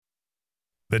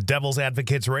The Devil's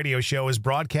Advocates radio show is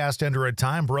broadcast under a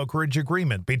time brokerage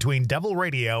agreement between Devil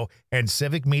Radio and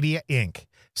Civic Media, Inc.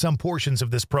 Some portions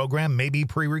of this program may be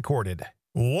pre-recorded.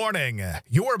 Warning,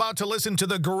 you are about to listen to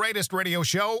the greatest radio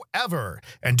show ever.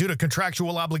 And due to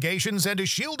contractual obligations and to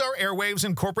shield our airwaves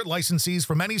and corporate licensees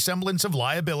from any semblance of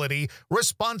liability,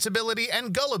 responsibility,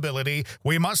 and gullibility,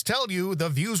 we must tell you the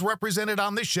views represented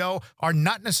on this show are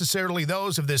not necessarily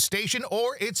those of this station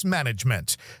or its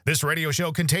management. This radio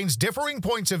show contains differing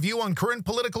points of view on current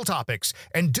political topics,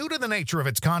 and due to the nature of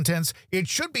its contents, it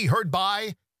should be heard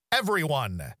by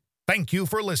everyone. Thank you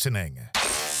for listening.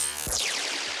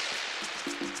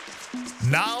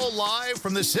 Now live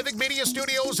from the Civic Media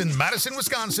Studios in Madison,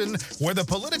 Wisconsin, where the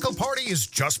political party is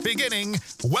just beginning,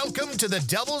 welcome to the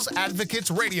Devil's Advocates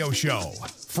radio show.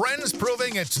 Friends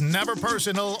proving it's never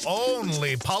personal,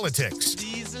 only politics.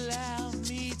 Please allow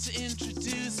me to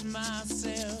introduce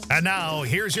myself. And now,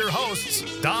 here's your hosts,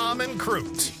 Dom and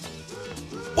Crute.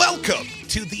 Welcome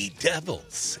to the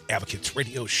Devil's Advocates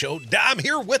radio show. Dom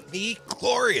here with me,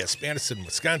 glorious Madison,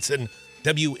 Wisconsin,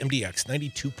 WMDX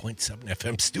 92.7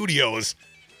 FM studios.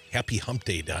 Happy hump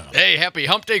day, Dom. Hey, happy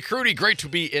hump day, Crudy. Great to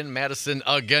be in Madison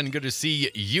again. Good to see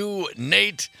you,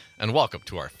 Nate, and welcome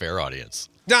to our fair audience.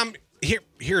 Dom,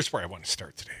 here's where I want to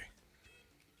start today.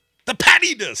 The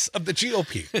pettiness of the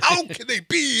GOP. How can they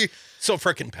be so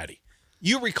freaking petty?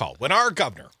 You recall when our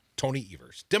governor, Tony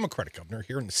Evers, Democratic governor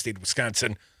here in the state of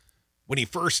Wisconsin, when he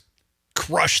first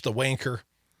crushed the wanker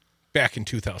back in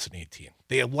 2018,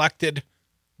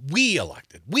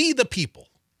 we the people,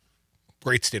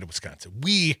 great state of Wisconsin,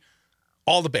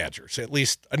 all the Badgers, at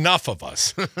least enough of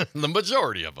us, the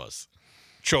majority of us,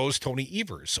 chose Tony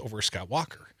Evers over Scott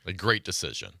Walker. A great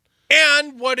decision.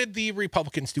 And what did the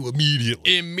Republicans do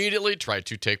immediately? Immediately tried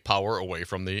to take power away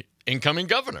from the incoming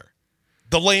governor.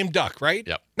 The lame duck, right?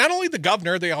 Yep. Not only the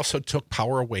governor, they also took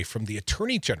power away from the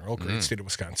attorney general, great state of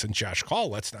Wisconsin, Josh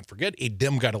Call. Let's not forget, a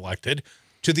Dem got elected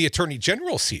to the attorney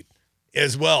general seat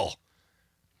as well.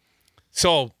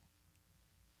 So,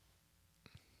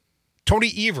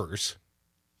 Tony Evers,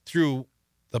 through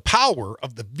the power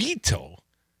of the veto,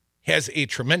 has a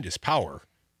tremendous power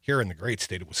here in the great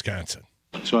state of Wisconsin.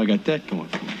 So I got that going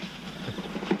for me,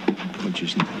 which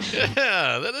is nice.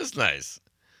 Yeah, that is nice.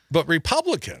 But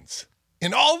Republicans,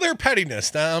 in all their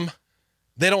pettiness, Dom,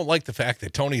 they don't like the fact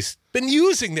that Tony's been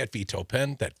using that veto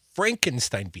pen, that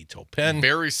Frankenstein veto pen.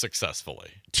 Very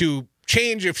successfully. To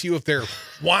change a few of their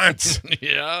wants.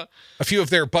 Yeah. A few of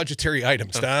their budgetary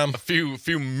items, Dom. A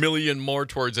few million more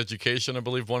towards education, I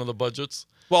believe, one of the budgets.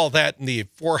 Well, that and the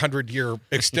 400-year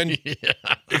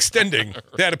extending,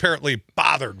 that apparently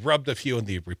rubbed a few in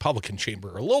the Republican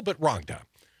chamber a little bit wrong, Dom.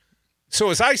 So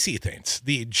as I see things,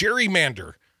 the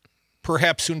gerrymander,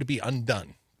 perhaps soon to be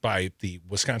undone by the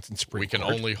Wisconsin Supreme Court. We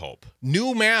can only hope.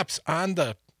 New maps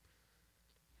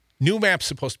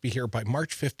supposed to be here by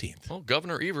March 15th. Well,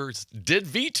 Governor Evers did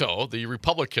veto the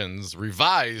Republicans'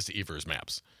 revised Evers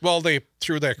maps. Well, they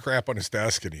threw that crap on his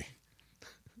desk and he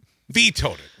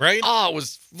vetoed it, right? It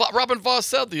was Robin Voss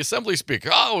said, the assembly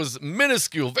speaker. It was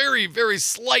minuscule, very, very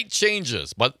slight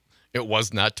changes, but it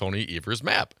was not Tony Evers'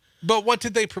 map. But what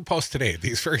did they propose today?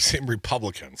 These very same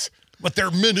Republicans, with their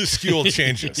minuscule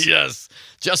changes. Yes.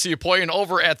 Jesse Apoyan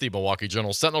over at the Milwaukee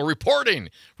Journal-Sentinel reporting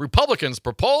Republicans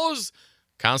propose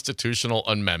constitutional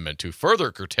amendment to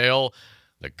further curtail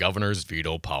the governor's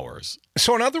veto powers.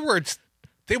 So in other words,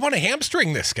 they want to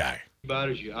hamstring this guy.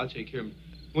 Bothers you, I'll take care of him.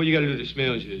 What you got to do to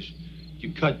Smails is this.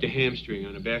 You cut the hamstring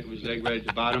on the back of his leg right at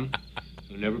the bottom.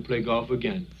 He'll never play golf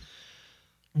again.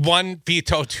 One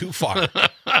veto too far.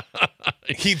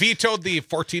 He vetoed the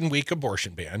 14-week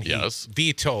abortion ban. Yes.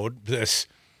 He vetoed this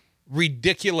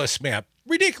ridiculous map.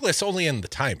 Ridiculous only in the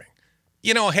timing.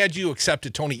 You know, had you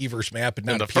accepted Tony Evers' map and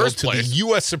not appealed to the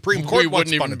U.S. Supreme Court, we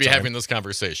wouldn't even be having this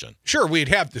conversation. Sure, we'd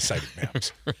have decided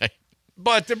maps. Right.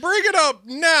 But to bring it up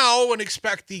now and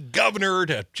expect the governor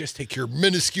to just take your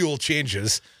minuscule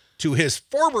changes to his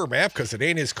former map because it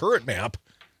ain't his current map,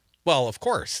 well, of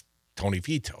course, Tony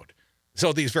vetoed.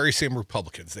 So these very same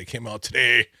Republicans, they came out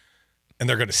today and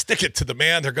they're going to stick it to the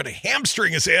man. They're going to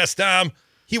hamstring his ass, Dom.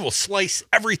 He will slice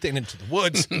everything into the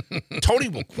woods. Tony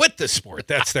will quit this sport.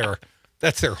 That's their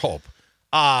hope.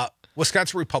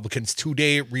 Wisconsin Republicans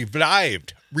today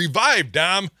revived,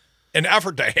 Dom, an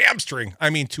effort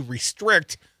to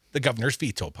restrict the governor's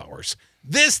veto powers.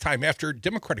 This time after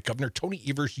Democratic Governor Tony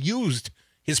Evers used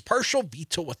his partial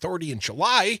veto authority in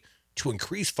July to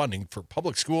increase funding for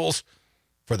public schools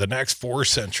for the next 4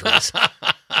 centuries.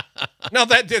 Now,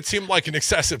 that did seem like an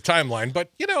excessive timeline,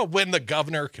 but, you know, when the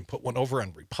governor can put one over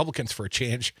on Republicans for a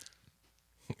change,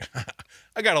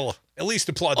 I got to at least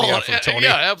applaud the effort, Tony.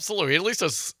 Yeah, absolutely. At least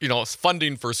it's, it's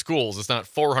funding for schools. It's not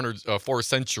 4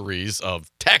 centuries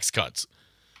of tax cuts.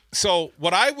 So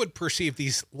what I would perceive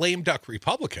these lame duck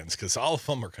Republicans, because all of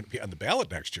them are going to be on the ballot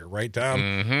next year, right,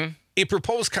 Dom? A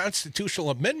proposed constitutional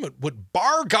amendment would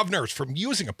bar governors from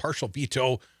using a partial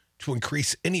veto to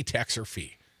increase any tax or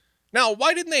fee. Now,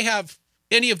 why didn't they have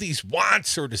any of these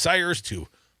wants or desires to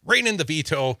rein in the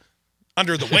veto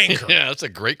under the wanker? Yeah, that's a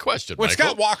great question, When Michael.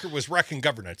 Scott Walker was wrecking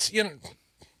governance,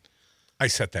 I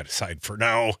set that aside for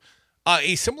now.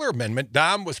 A similar amendment,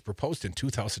 Dom, was proposed in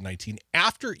 2019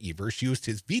 after Evers used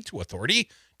his veto authority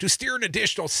to steer an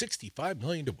additional $65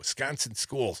 million to Wisconsin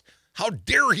schools. How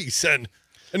dare he send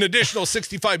an additional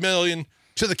 $65 million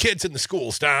to the kids in the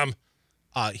schools, Dom?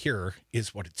 Here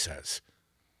is what it says.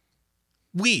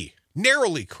 We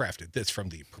narrowly crafted this from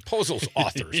the proposal's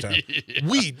authors. Dom. Yeah.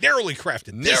 We narrowly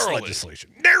crafted this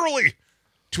legislation. Narrowly!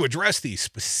 To address the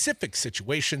specific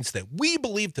situations that we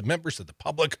believe the members of the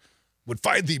public would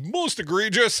find the most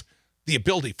egregious, the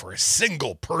ability for a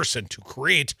single person to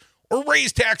create or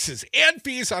raise taxes and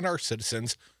fees on our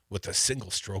citizens with a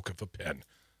single stroke of a pen.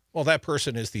 Well, that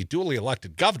person is the duly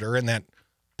elected governor, and that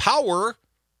power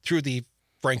through the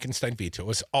Frankenstein veto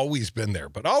has always been there,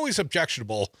 but always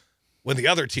objectionable when the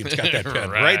other team's got that pen,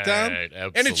 right, Don?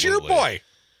 Absolutely. And it's your boy,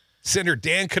 Senator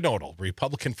Dan Knodel,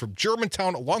 Republican from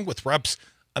Germantown, along with Reps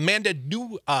Amanda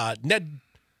Nedweski,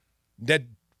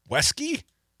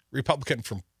 Republican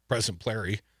from President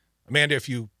Plary. Amanda, if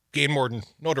you gain more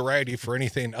notoriety for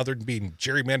anything other than being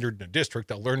gerrymandered in a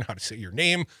district, I'll learn how to say your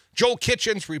name. Joel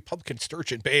Kitchens, Republican,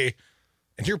 Sturgeon Bay.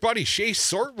 And your buddy, Shay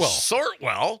Sortwell.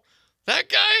 Sortwell? That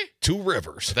guy? Two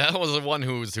Rivers. That was the one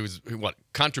who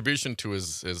contribution to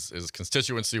his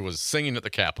constituency was singing at the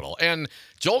Capitol. And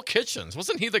Joel Kitchens,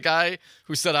 wasn't he the guy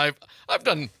who said, I've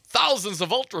done thousands of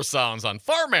ultrasounds on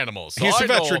farm animals. So He's a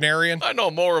veterinarian. I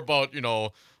know more about,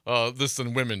 this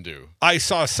than women do. I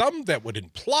saw some that would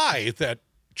imply that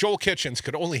Joel Kitchens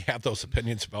could only have those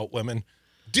opinions about women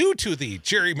due to the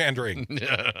gerrymandering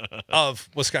of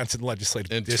Wisconsin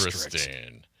legislative districts.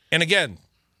 And again,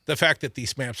 the fact that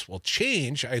these maps will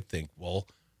change, I think, will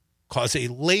cause a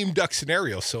lame duck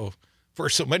scenario for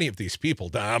so many of these people,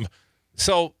 Dom.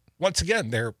 So once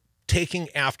again, they're taking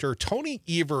after Tony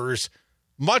Evers,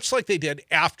 much like they did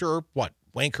after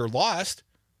Wanker lost.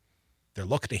 They're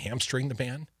looking to hamstring the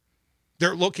man.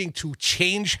 They're looking to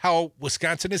change how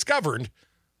Wisconsin is governed,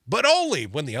 but only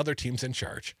when the other team's in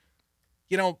charge.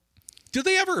 Do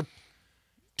they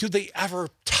ever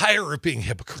tire of being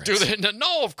hypocrites? Do they?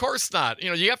 No, of course not.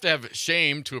 You have to have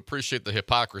shame to appreciate the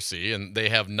hypocrisy, and they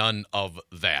have none of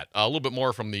that. A little bit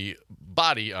more from the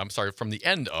from the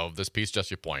end of this piece,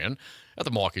 Jesse Poyen at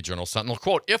the Milwaukee Journal-Sentinel.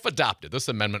 Quote, if adopted, this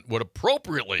amendment would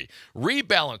appropriately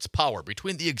rebalance power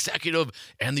between the executive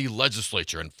and the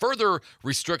legislature and further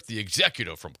restrict the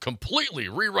executive from completely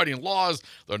rewriting laws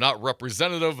that are not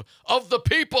representative of the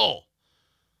people.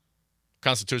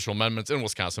 Constitutional amendments in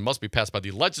Wisconsin must be passed by the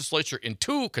legislature in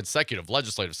 2 consecutive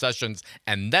legislative sessions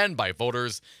and then by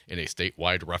voters in a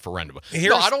statewide referendum.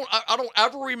 I don't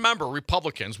ever remember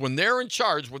Republicans when they're in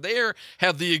charge, where they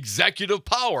have the executive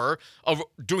power of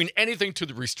doing anything to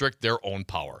restrict their own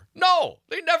power. No,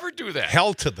 they never do that.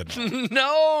 Hell to the no.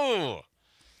 No.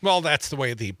 Well, that's the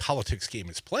way the politics game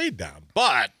is played down,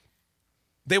 but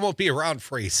they won't be around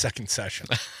for a second session.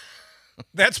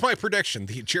 That's my prediction.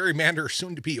 The gerrymander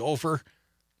soon to be over.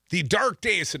 The dark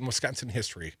days in Wisconsin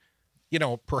history,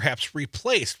 perhaps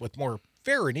replaced with more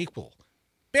fair and equal,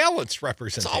 balanced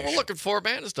representation. That's all we're looking for,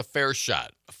 man, is a fair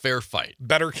shot, a fair fight.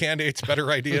 Better candidates, better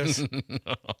ideas?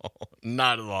 No,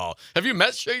 not at all. Have you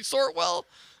met Shay Sortwell?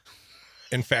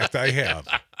 In fact, I have.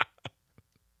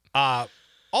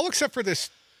 All except for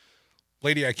this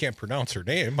lady, I can't pronounce her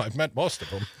name. I've met most of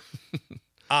them.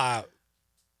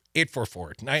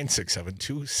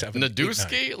 844-967-2789.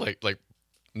 Nadewski? Like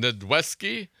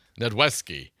Nedweski?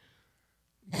 Nedweski.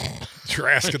 You're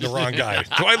asking the wrong guy.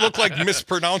 Do I look like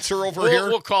mispronouncer over here?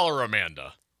 We'll call her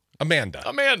Amanda. Amanda.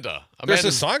 There's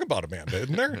a song about Amanda,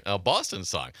 isn't there? A Boston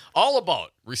song. All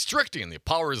about restricting the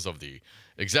powers of the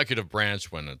executive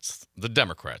branch when it's the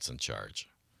Democrats in charge.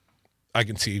 I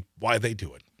can see why they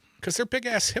do it. Because they're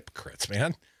big-ass hypocrites,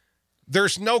 man.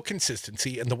 There's no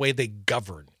consistency in the way they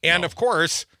govern. And, of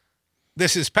course,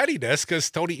 this is pettiness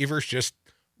because Tony Evers just,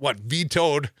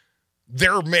 vetoed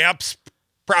their maps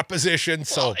proposition.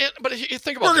 So, but you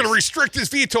think about we're going to restrict his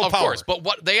veto power. Of course, but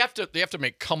what they have to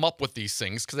come up with these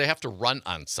things because they have to run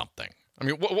on something. I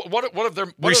mean, what if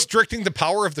they're restricting the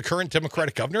power of the current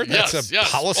Democratic governor? That's a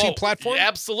policy platform.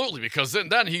 Absolutely, because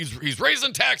then he's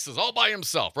raising taxes all by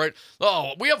himself, right?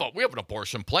 Oh, we have an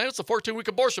abortion plan. It's a 14-week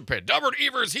abortion plan. Delbert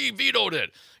Evers, he vetoed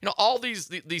it. All these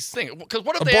things. Because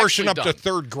what have abortion they up done? to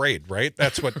third grade, right?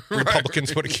 That's what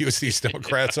Republicans would accuse these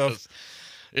Democrats of.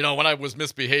 When I was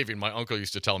misbehaving, my uncle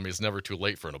used to tell me it's never too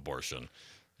late for an abortion.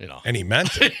 And he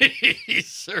meant it. He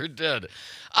sure did.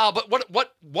 But what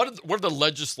are the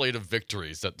legislative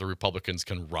victories that the Republicans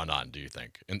can run on, do you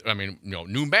think? And I mean,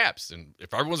 new maps, and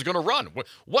if everyone's going to run,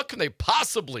 what can they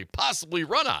possibly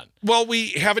run on? Well,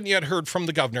 we haven't yet heard from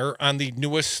the governor on the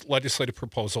newest legislative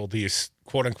proposal, these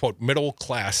quote-unquote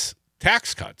middle-class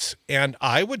tax cuts. And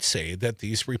I would say that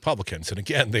these Republicans, and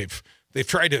again, they've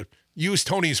tried to use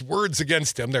Tony's words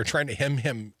against him. They're trying to hem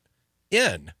him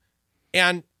in.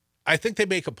 And I think they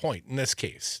make a point in this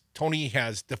case. Tony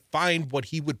has defined what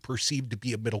he would perceive to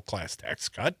be a middle-class tax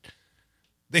cut.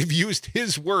 They've used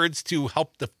his words to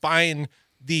help define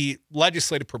the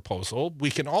legislative proposal.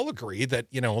 We can all agree that,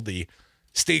 the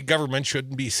state government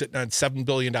shouldn't be sitting on $7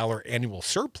 billion annual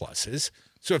surpluses.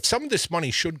 So if some of this money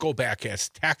should go back as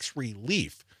tax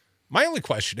relief, my only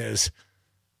question is,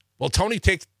 will Tony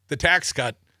take the tax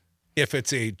cut if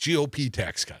it's a GOP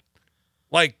tax cut?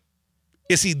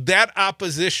 Is he that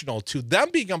oppositional to them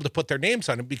being able to put their names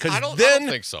on it? Because I don't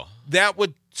think so. That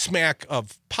would smack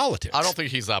of politics. I don't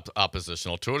think he's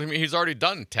oppositional to it. I mean, he's already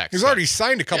done tax. He's already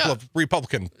signed a couple of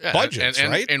Republican budgets,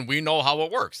 right? And we know how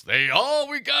it works. We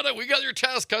got it. We got your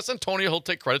tax cuts, and Tony will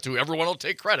take credit to. Everyone will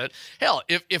take credit. Hell,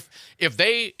 if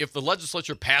the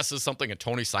legislature passes something and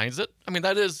Tony signs it, I mean,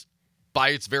 that is, by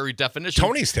its very definition,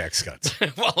 Tony's tax cuts.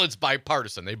 Well, it's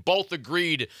bipartisan. They both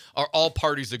agreed, or all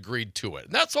parties agreed to it.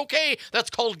 And that's okay. That's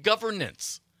called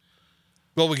governance.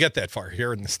 Well, we get that far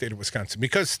here in the state of Wisconsin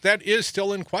because that is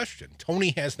still in question.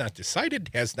 Tony has not decided,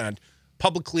 has not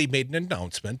publicly made an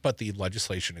announcement, but the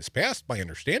legislation is passed, my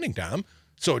understanding, Tom.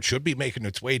 So it should be making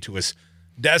its way to his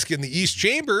desk in the East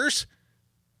Chambers.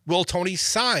 Will Tony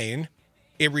sign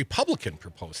a Republican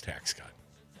proposed tax cut?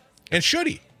 And should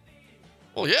he?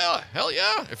 Well, yeah, hell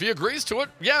yeah. If he agrees to it,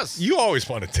 yes. You always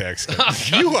want a tax cut.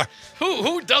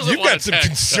 Who doesn't You've want a got some tax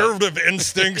conservative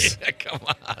instincts. Yeah, come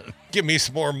on. Give me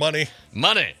some more money.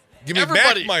 Money. Give me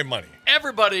back my money.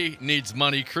 Everybody needs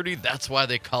money, Crudy. That's why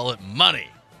they call it money.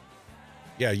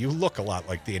 Yeah, you look a lot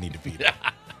like Danny DeVito.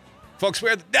 Folks, we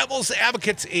are the Devil's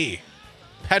Advocates, a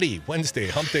petty Wednesday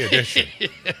hump day edition.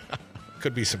 Yeah.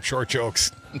 Could be some short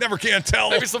jokes. Never can tell.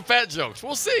 Maybe some fat jokes.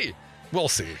 We'll see. We'll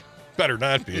see. Better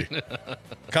not be.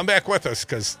 Come back with us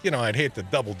because, I'd hate to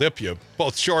double dip you,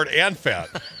 both short and fat.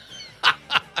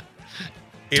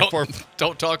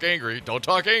 Don't talk angry. Don't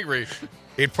talk angry.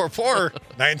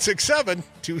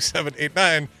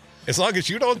 844-967-2789. As long as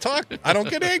you don't talk, I don't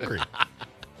get angry.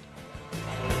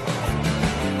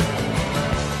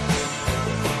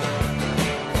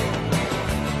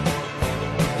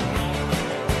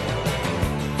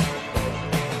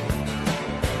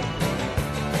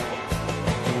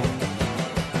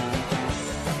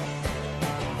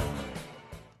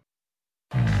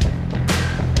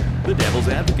 The Devil's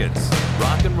Advocates,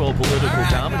 rock and roll political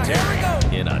commentary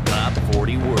in a top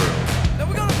 40 world. Now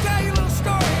we're gonna tell you a little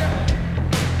story here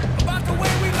about the way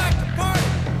we like to party.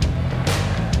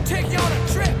 Take you on a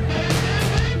trip.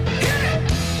 Hit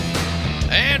it!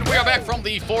 And we are back from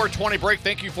the 420 break.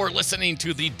 Thank you for listening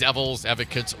to the Devil's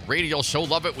Advocates radio show.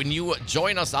 Love it when you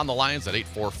join us on the lines at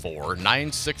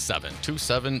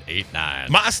 844-967-2789.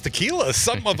 Mas Tequila is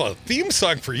something of a theme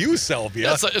song for you,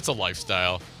 Salvia. It's a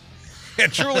lifestyle.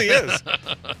 It truly is.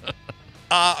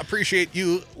 Appreciate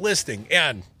you listening.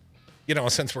 And,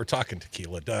 since we're talking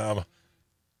tequila, Dom,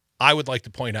 I would like to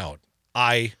point out,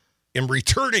 I am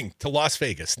returning to Las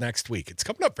Vegas next week. It's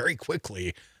coming up very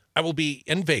quickly. I will be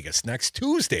in Vegas next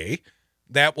Tuesday.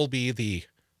 That will be the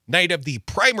night of the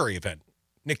primary event.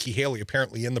 Nikki Haley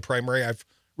apparently in the primary. I've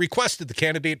requested the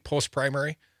candidate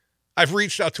post-primary. I've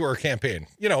reached out to her campaign.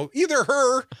 Either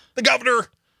her, the governor,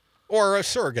 or a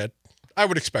surrogate. I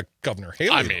would expect Governor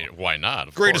Haley. I mean, why not?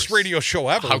 Of Greatest course. radio show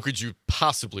ever. How could you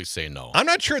possibly say no? I'm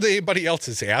not sure that anybody else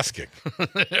is asking.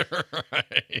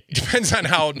 Right. Depends on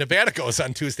how Nevada goes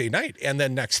on Tuesday night. And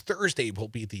then next Thursday will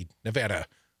be the Nevada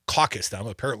caucus. Now,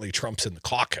 apparently Trump's in the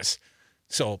caucus.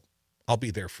 So I'll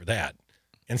be there for that.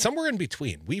 And somewhere in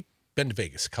between, we've been to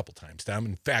Vegas a couple times, Tom.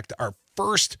 In fact, our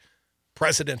first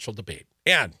presidential debate.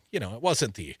 And, it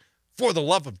wasn't the For the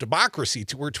Love of Democracy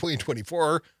Tour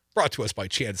 2024 brought to us by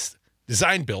Chad's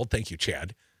Design Build. Thank you,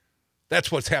 Chad.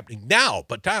 That's what's happening now.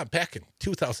 But Tom, back in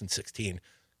 2016, we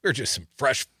were just some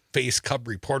fresh face cub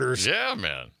reporters. Yeah,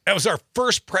 man. That was our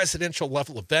first presidential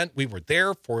level event. We were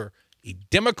there for a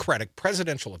Democratic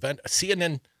presidential event, a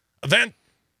CNN event.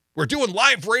 We're doing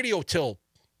live radio till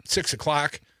 6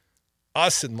 o'clock.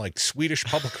 Us and like Swedish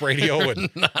public radio. And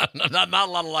not a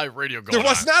lot of live radio going on.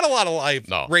 there was not a lot of live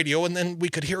No. radio, and then we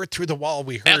could hear it through the wall.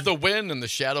 We heard At the Wynn in the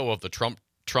shadow of the Trump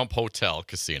Hotel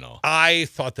Casino. I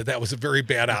thought that was a very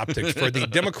bad optics for the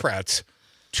Democrats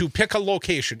to pick a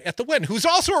location at the Wynn, who's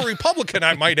also a Republican,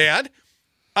 I might add,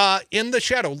 in the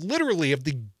shadow, literally, of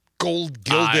the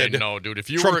gold-gilded I know, dude. If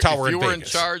you Trump were, Tower if you in were in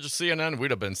Vegas. charge of CNN,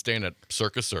 we'd have been staying at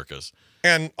Circus.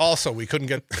 And also, we couldn't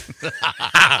get...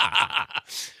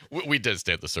 We did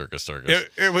stay at the Circus.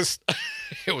 It was...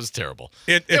 It was terrible.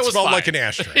 It was smelled fine. like an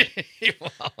ashtray.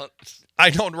 Well, I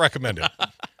don't recommend it.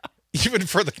 Even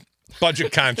for the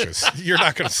budget conscious. You're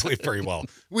not going to sleep very well.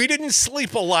 We didn't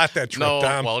sleep a lot that trip, no,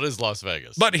 Tom. well, it is Las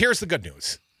Vegas. But here's the good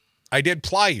news. I did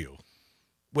ply you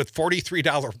with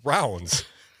 $43 rounds,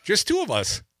 just two of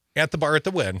us, at the bar at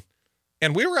the Wynn.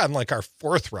 And we were on like our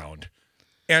fourth round.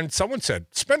 And someone said,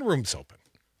 spin room's open.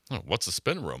 Oh, what's a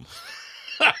spin room?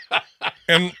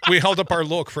 And we held up our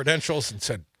little credentials and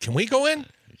said, can we go in?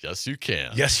 Yes, you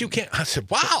can. Yes, you can. I said,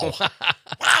 wow.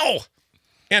 Wow.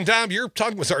 And Dom, your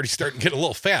tongue was already starting to get a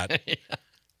little fat. Yeah.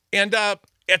 And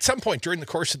at some point during the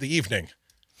course of the evening,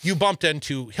 you bumped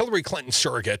into Hillary Clinton's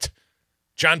surrogate,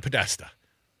 John Podesta.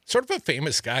 Sort of a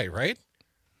famous guy, right?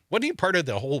 Wasn't he part of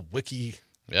the whole wiki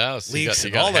Yes, leaks he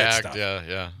and got all that hacked. stuff?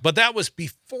 Yeah. But that was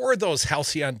before those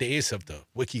halcyon days of the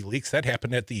WikiLeaks. That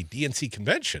happened at the DNC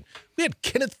convention. We had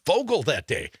Kenneth Vogel that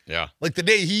day. Yeah. Like the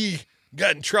day he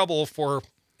got in trouble for...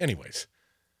 Anyways,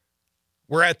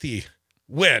 we're at the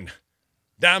Wynn.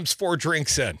 Dom's 4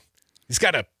 drinks in. He's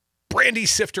got a brandy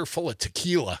sifter full of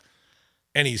tequila,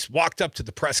 and he's walked up to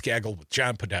the press gaggle with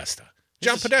John Podesta.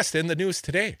 John Podesta in the news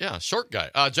today. Yeah, short guy.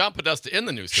 John Podesta in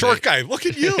the news today. Short guy. Look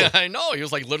at you. I know. He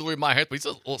was like literally my height, but he's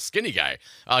a little skinny guy.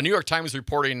 New York Times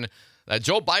reporting that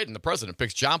Joe Biden, the president,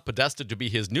 picks John Podesta to be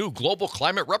his new global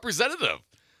climate representative.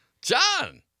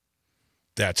 John.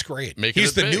 That's great. Making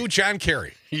He's it the big. new John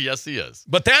Kerry. Yes, he is.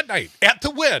 But that night, at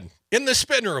the Wynn, in the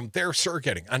spin room, they're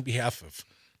surrogating on behalf of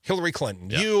Hillary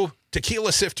Clinton. Yeah. You,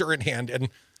 tequila sifter in hand. And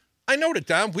I noted,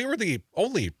 Dom, we were the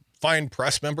only fine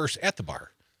press members at the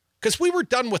bar. Because we were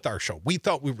done with our show. We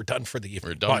thought we were done for the evening.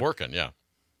 We're done working, yeah.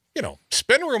 You know,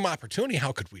 spin room opportunity.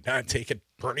 How could we not take it?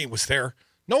 Bernie was there.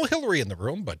 No Hillary in the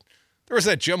room, but there was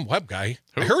that Jim Webb guy.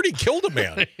 I heard he killed a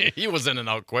man. He was in and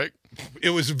out quick.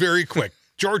 It was very quick.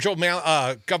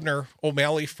 Governor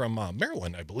O'Malley from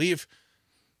Maryland, I believe,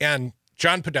 and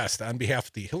John Podesta on behalf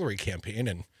of the Hillary campaign.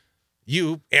 And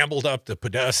you ambled up to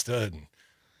Podesta and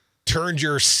turned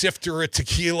your sifter of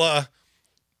tequila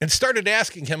and started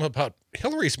asking him about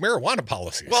Hillary's marijuana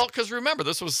policies. Well, because remember,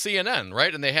 this was CNN,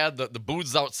 right? And they had the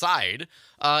booths outside,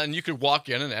 and you could walk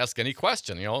in and ask any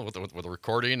question, you know, with a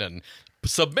recording and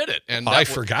submit it. And I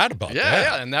forgot about that.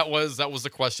 Yeah, and that was the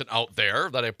question out there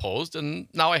that I posed, and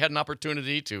now I had an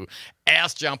opportunity to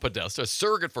ask John Podesta, a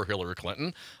surrogate for Hillary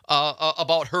Clinton,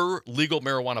 about her legal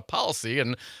marijuana policy.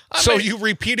 And you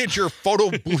repeated your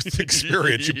photo booth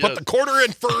experience. You put Yes. the quarter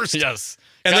in first. Yes.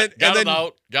 And got then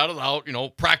it out, you know,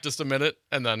 practiced a minute,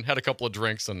 and then had a couple of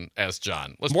drinks and asked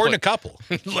John. more than a couple.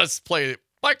 Let's play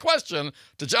my question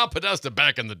to John Podesta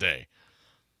back in the day.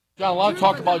 John, a lot of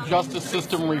talk about justice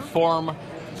system reform.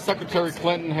 Secretary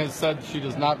Clinton has said she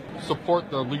does not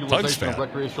support the legalization of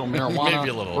recreational marijuana. Maybe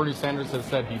a little. Bernie Sanders has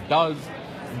said he does.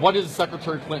 What does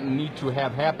Secretary Clinton need to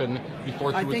have happen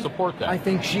before she would support that? I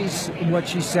think what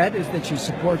she said is that she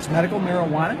supports medical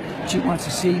marijuana. She wants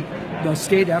to see the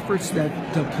state efforts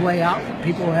to play out.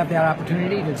 People will have that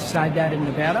opportunity to decide that in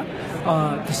Nevada,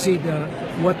 to see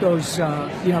what those,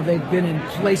 they've been in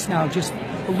place now just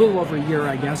a little over a year,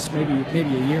 I guess, maybe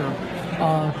a year,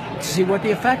 to see what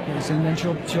the effect is, and then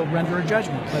she'll render a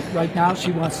judgment. But right now,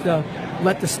 she wants to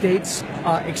let the states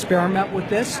experiment with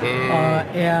this,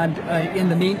 and in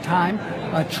the meantime,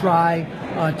 try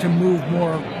to move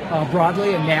more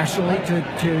broadly and nationally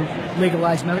to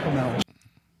legalize medical marijuana.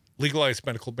 Legalize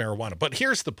medical marijuana. But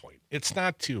here's the point. It's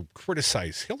not to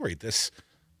criticize Hillary. This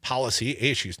policy,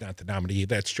 A, she's not the nominee.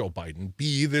 That's Joe Biden.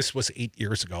 B, this was 8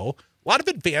 years ago. A lot of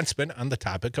advancement on the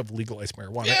topic of legalized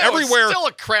marijuana. Yeah, everywhere. It was still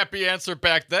a crappy answer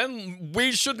back then.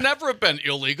 We should never have been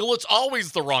illegal. It's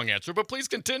always the wrong answer, but please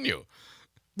continue.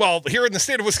 Well, here in the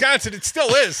state of Wisconsin, it still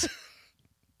is.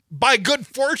 By good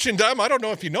fortune, Dom, I don't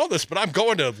know if you know this, but I'm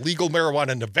going to legal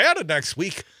marijuana in Nevada next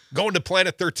week. Going to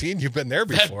Planet 13. You've been there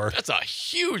before. That's a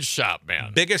huge shop,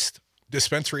 man. Biggest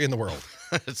dispensary in the world.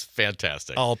 It's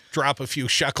fantastic. I'll drop a few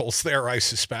shekels there, I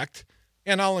suspect,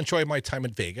 and I'll enjoy my time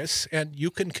in Vegas. And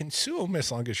you can consume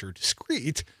as long as you're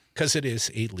discreet, because it is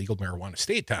a legal marijuana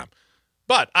state, Tom.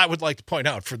 But I would like to point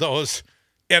out, for those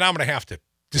And I'm going to have to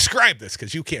describe this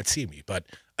because you can't see me. But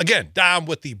again, Dom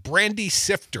with the brandy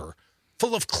sifter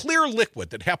full of clear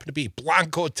liquid that happened to be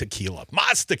Blanco tequila,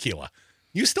 Mas tequila.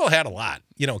 You still had a lot,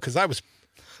 because I was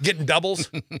getting doubles.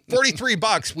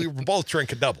 $43. We were both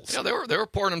drinking doubles. Yeah, they were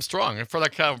pouring them strong. And for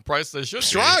that kind of price, they should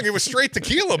strong. be. It was straight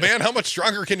tequila, man. How much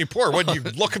stronger can you pour? What, you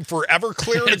looking for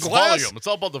Everclear in a It's glass? volume. It's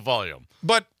all about the volume.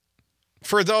 But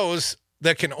for those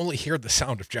that can only hear the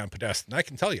sound of John Podesta, and I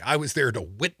can tell you, I was there to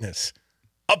witness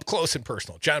up close and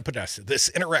personal, John Podesta, this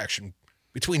interaction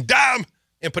between Dom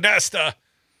and Podesta.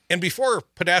 And before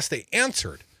Podesta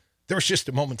answered, there was just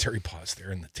a momentary pause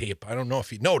there in the tape. I don't know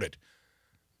if you noted,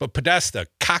 but Podesta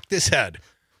cocked his head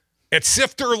at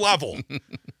Sifter level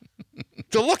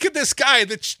to look at this guy and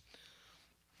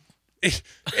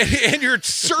you're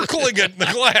circling it in the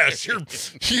glass.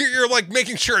 You're like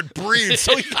making sure it breathes.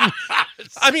 So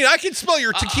I can smell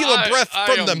your tequila breath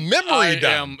from the memory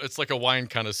down. It's like a wine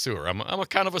connoisseur. I'm a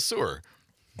kind of a sewer.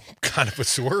 Kind of a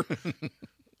sewer?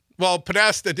 Well,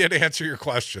 Podesta did answer your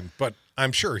question, but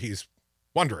I'm sure he's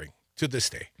wondering to this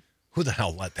day, who the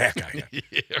hell let that guy in?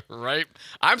 Yeah, right?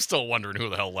 I'm still wondering who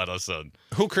the hell let us in.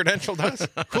 Who credentialed us?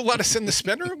 Who let us in the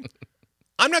spin room?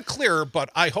 I'm not clear, but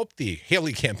I hope the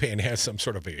Haley campaign has some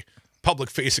sort of a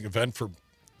public-facing event for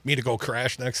me to go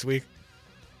crash next week. I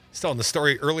was telling the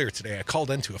story earlier today. I called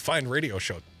into a fine radio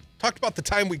show. Talked about the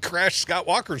time we crashed Scott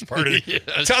Walker's party.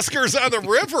 Yes. Tuskers on the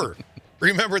river.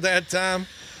 Remember that,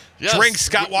 Yes, drink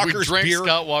Scott Walker's we drank beer?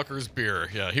 Scott Walker's beer.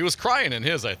 Yeah, he was crying in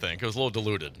his, I think. It was a little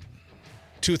diluted.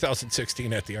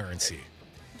 2016 at the RNC. We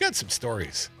got some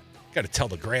stories. Got to tell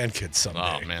the grandkids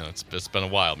someday. Oh, man, it's been a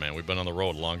while, man. We've been on the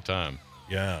road a long time.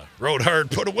 Yeah, rode hard,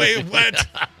 put away wet,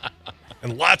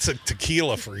 and lots of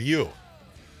tequila for you.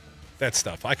 That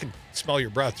stuff. I can smell your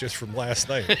breath just from last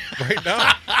night. Right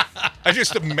now. I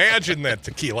just imagine that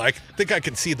tequila. I think I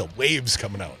can see the waves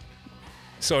coming out.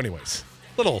 So anyways,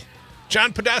 little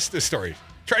John Podesta story.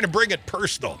 Trying to bring it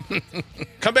personal.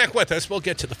 Come back with us. We'll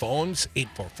get to the phones.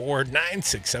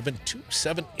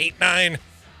 844-967-2789.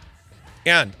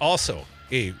 And also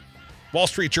a Wall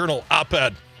Street Journal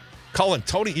op-ed calling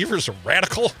Tony Evers a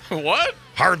radical. What?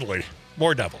 Hardly.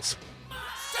 More Devils.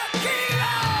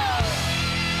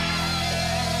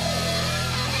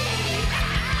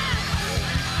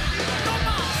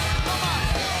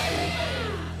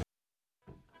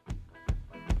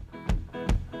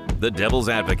 The Devil's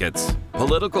Advocates.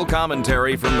 Political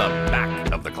commentary from the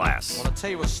back of the class. I want to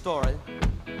tell you a story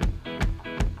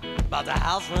about the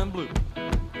house running blue.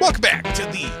 Welcome back to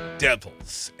the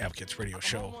Devil's Advocates radio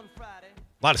show. A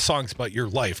lot of songs about your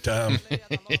life, Tom.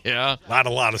 Yeah. A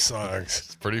lot of songs.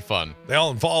 It's pretty fun. They all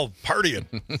involve partying.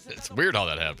 It's weird how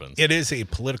that happens. It is a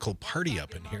political party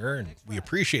up in here, and we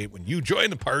appreciate when you join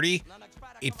the party.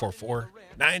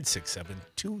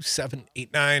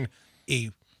 844-967-2789.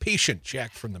 A patient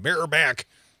Jack from the Merrimack.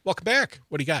 Welcome back.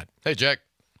 What do you got? Hey, Jack.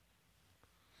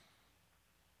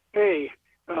 Hey,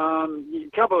 a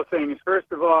couple of things.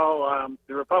 First of all,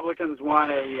 the Republicans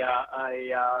want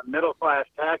a middle-class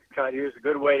tax cut. Here's a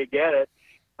good way to get it.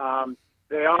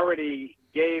 They already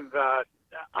gave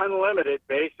unlimited,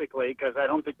 basically, because I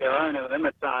don't think there are any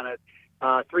limits on it,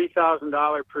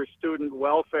 $3,000 per student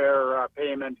welfare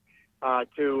payment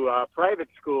to private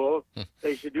schools.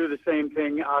 They should do the same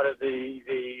thing out of the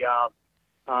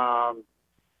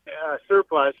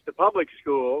surplus to public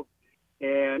schools,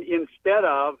 and instead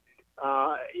of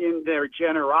in their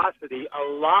generosity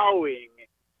allowing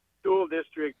school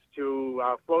districts to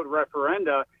float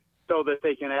referenda so that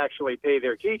they can actually pay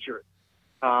their teachers.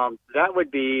 That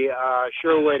would be a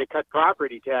sure way to cut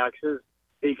property taxes,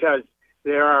 because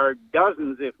there are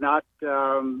dozens, if not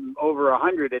over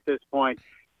 100 at this point,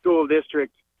 school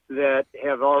districts that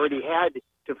have already had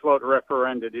to float a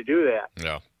referenda to do that.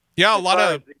 Yeah, a lot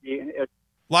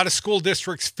of school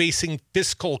districts facing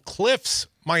fiscal cliffs.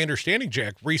 My understanding,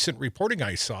 Jack, recent reporting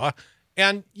I saw.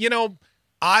 And,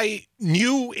 I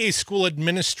knew a school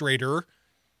administrator,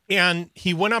 and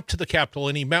he went up to the Capitol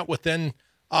and he met with then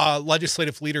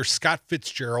legislative leader Scott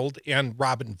Fitzgerald and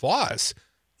Robin Voss.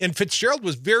 And Fitzgerald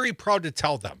was very proud to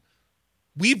tell them,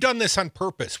 we've done this on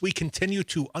purpose. We continue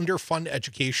to underfund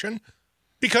education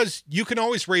because you can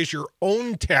always raise your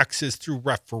own taxes through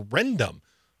referendum.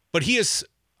 But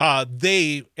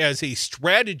they, as a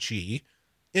strategy,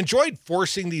 enjoyed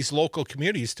forcing these local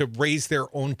communities to raise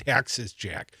their own taxes,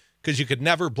 Jack, because you could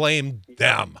never blame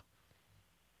them.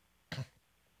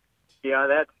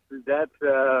 Yeah, that's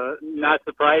not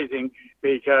surprising,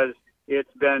 because it's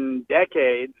been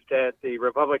decades that the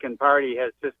Republican Party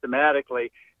has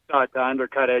systematically sought to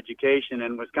undercut education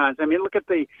in Wisconsin. I mean, look at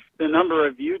the number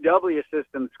of UW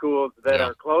system schools that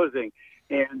are closing.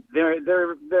 and they're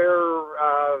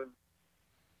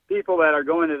people that are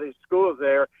going to these schools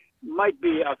there might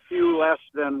be a few less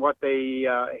than what they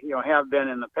have been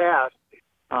in the past.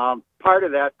 Part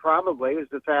of that probably is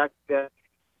the fact that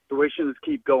tuitions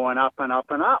keep going up and up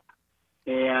and up,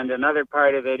 and another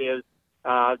part of it is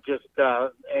just a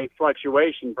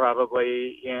fluctuation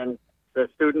probably in the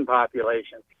student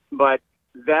population. But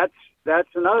that's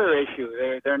another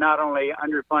issue. They're not only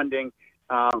underfunding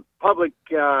public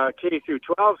K through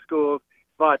 12 schools,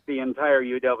 but the entire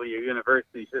UW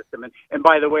university system. And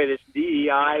by the way, this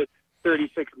DEI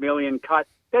 36 million cut,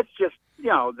 that's just,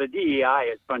 the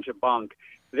DEI is a bunch of bunk.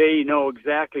 They know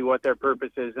exactly what their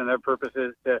purpose is, and their purpose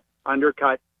is to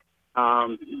undercut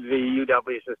the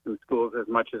UW system schools as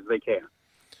much as they can.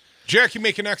 Jack, you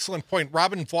make an excellent point.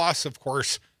 Robin Voss, of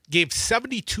course, gave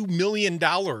 $72 million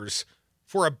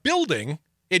for a building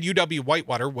at UW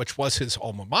Whitewater, which was his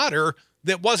alma mater,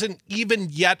 that wasn't even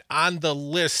yet on the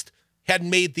list, hadn't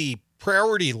made the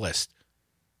priority list.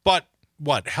 But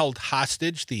held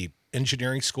hostage the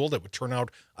engineering school that would turn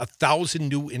out 1,000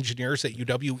 new engineers at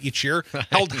UW each year,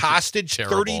 held hostage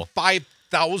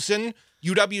 35,000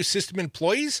 UW system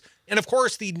employees. And of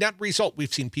course, the net result,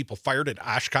 we've seen people fired at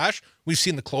Oshkosh. We've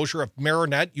seen the closure of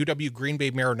Marinette, UW Green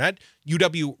Bay Marinette,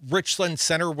 UW Richland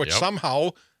Center, which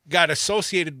somehow got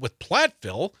associated with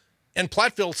Platteville, and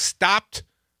Platteville stopped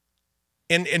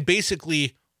and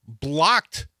basically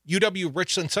blocked UW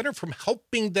Richland Center from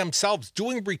helping themselves,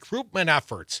 doing recruitment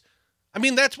efforts. I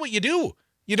mean, that's what you do.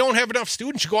 You don't have enough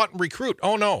students, you go out and recruit.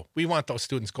 Oh, no, we want those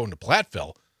students going to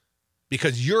Platteville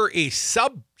because you're a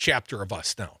sub-chapter of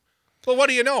us now. Well, what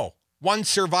do you know? One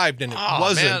survived, and it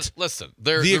wasn't. Man, listen,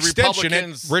 the extension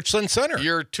at Richland Center.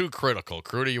 You're too critical,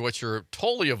 Crudy, what you're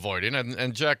totally avoiding,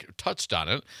 and Jack touched on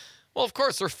it. Well, of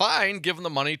course, they're fine giving the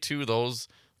money to those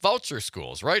voucher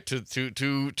schools, right?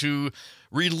 To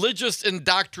religious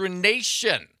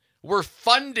indoctrination. We're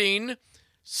funding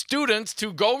students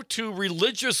to go to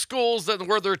religious schools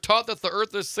where they're taught that the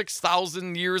earth is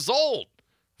 6,000 years old,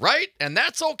 right? And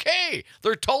that's okay.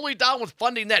 They're totally down with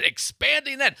funding that,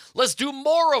 expanding that. Let's do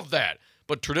more of that.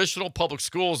 But traditional public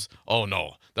schools, oh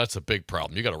no, that's a big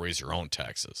problem. You got to raise your own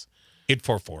taxes.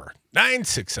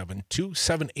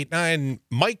 844-967-2789.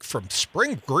 Mike from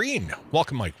Spring Green.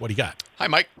 Welcome, Mike. What do you got? Hi,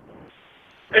 Mike.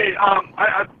 Hey,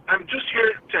 I'm just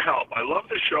here to help. I love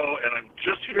the show, and I'm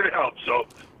just here to help. So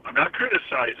I'm not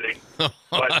criticizing.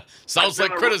 But sounds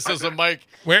like criticism, Mike.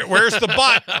 Where's the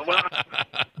butt?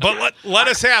 But let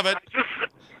us have it.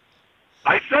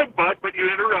 I said but you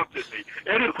interrupted me.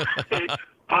 Anyway,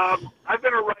 I've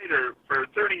been a writer for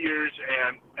 30 years,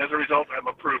 and as a result, I'm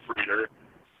a proofreader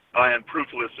and proof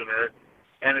listener,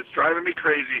 and it's driving me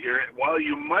crazy here. While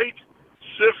you might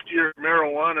sift your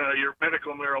marijuana, your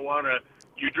medical marijuana,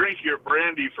 you drink your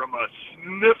brandy from a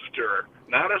snifter,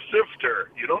 not a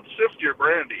sifter. You don't sift your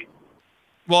brandy.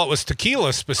 Well, it was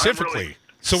tequila specifically.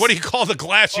 So what do you call the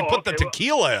glass you put the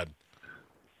tequila in?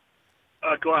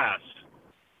 A glass.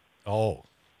 Oh,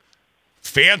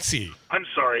 fancy. I'm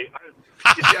sorry.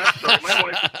 I'm sorry. My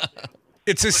wife.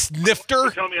 It's a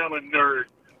snifter? Tell me I'm a nerd.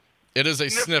 It is a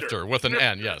snifter with an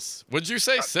N, yes. Would you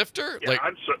say sifter? Yeah,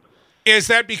 I'm so. Is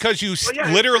that because you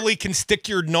literally can stick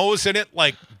your nose in it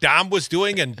like Dom was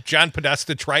doing and John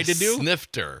Podesta tried to do?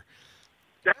 Snifter.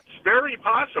 That's very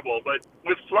possible, but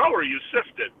with flour you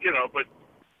sift it, but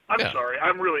I'm sorry.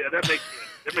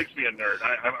 It makes me a nerd.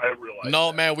 I realize. No,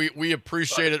 that. man, we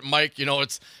appreciate it, Mike.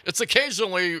 It's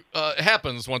occasionally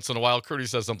happens once in a while. Curdy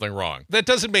says something wrong. That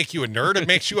doesn't make you a nerd. It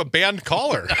makes you a band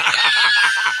caller.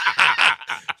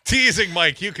 Teasing,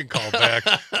 Mike. You can call back.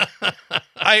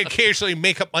 I occasionally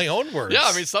make up my own words. Yeah,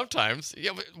 I mean, sometimes.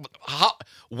 Yeah,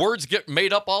 words get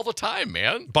made up all the time,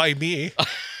 man. By me.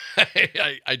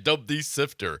 I dubbed thee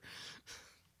Sifter.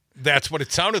 That's what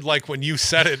it sounded like when you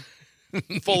said it,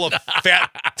 full of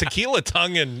fat tequila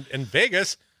tongue in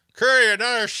Vegas. Curry,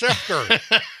 another sifter.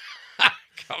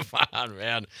 Come on,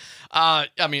 man. I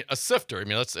mean, a sifter. I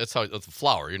mean, that's how that's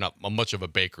flour. You're not much of a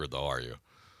baker, though, are you?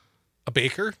 A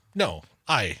baker? No,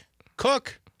 I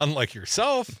cook. Unlike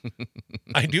yourself,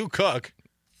 I do cook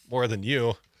more than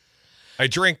you. I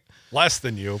drink less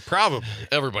than you, probably.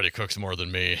 Everybody cooks more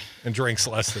than me. And drinks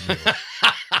less than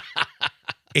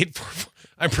you.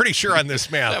 I'm pretty sure on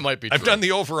this math. That might be true. I've done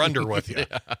the over-under with you.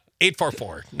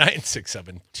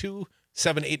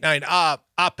 844-967-2789.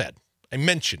 Op-ed. I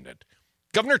mentioned it.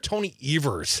 Governor Tony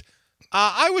Evers.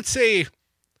 I would say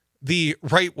the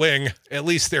right wing, at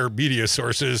least their media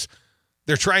sources,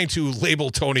 they're trying to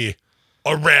label Tony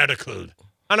a radical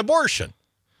on abortion.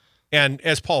 And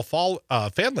as Paul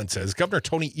Fadlin says, Governor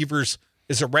Tony Evers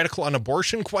is a radical on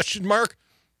abortion, ? Please.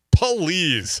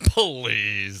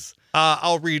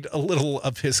 I'll read a little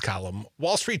of his column.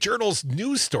 Wall Street Journal's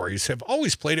news stories have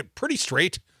always played it pretty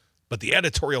straight, but the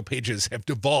editorial pages have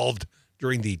devolved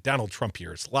during the Donald Trump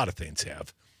years. A lot of things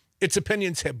have. Its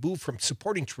opinions have moved from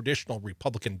supporting traditional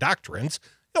Republican doctrines,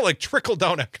 like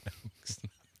trickle-down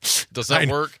economics. Does that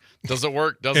work? Does it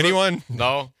work? Does Anyone? It?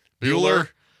 No. Bueller?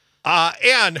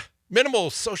 And minimal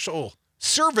social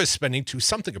service spending to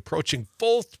something approaching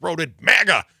full-throated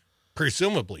MAGA,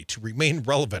 presumably to remain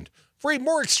relevant for a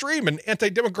more extreme and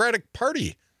anti-democratic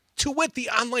party. To wit, the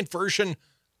online version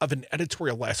of an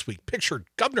editorial last week pictured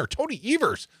Governor Tony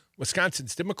Evers,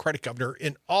 Wisconsin's Democratic governor,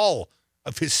 in all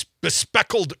of his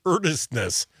bespectacled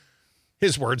earnestness.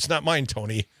 His words, not mine,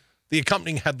 Tony. The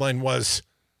accompanying headline was,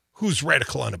 "Who's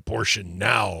radical on abortion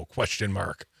now?" ?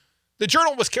 The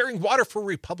Journal was carrying water for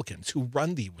Republicans who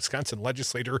run the Wisconsin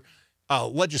legislature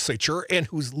and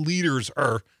whose leaders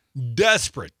are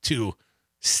desperate to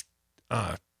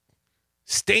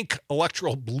stanch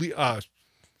electoral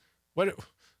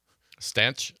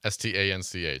Stanch,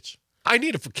 S-T-A-N-C-H. I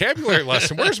need a vocabulary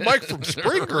lesson. Where's Mike from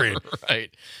spring grade?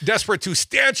 Right. Desperate to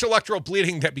stanch electoral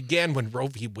bleeding that began when Roe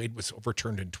v. Wade was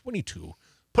overturned in 22,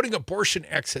 putting abortion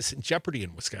access in jeopardy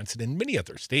in Wisconsin and many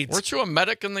other states. Weren't you a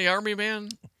medic in the Army, man?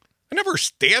 I never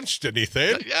stanched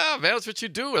anything. Yeah, man, that's what you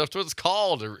do. That's what it's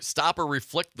called. Or stop or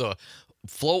reflect the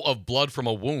flow of blood from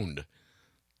a wound.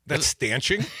 That's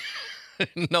stanching?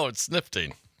 No, it's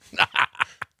snifting.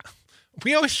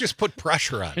 We always just put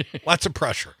pressure on. Lots of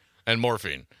pressure. And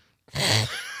morphine.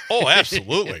 Oh,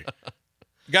 absolutely.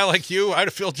 A guy like you, I'd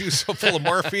have filled you so full of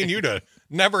morphine, you'd have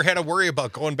never had to worry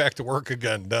about going back to work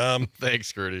again.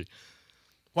 Thanks, Gertie.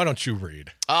 Why don't you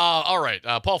read? All right.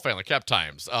 Paul Fanley, Cap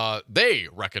Times. They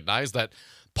recognize that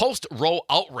post-Roe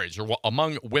outrage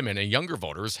among women and younger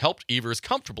voters helped Evers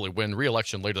comfortably win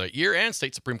re-election later that year, and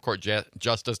State Supreme Court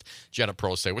Justice Janet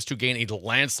Proce was to gain a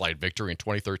landslide victory in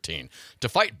 2013. To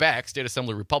fight back, State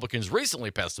Assembly Republicans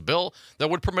recently passed a bill that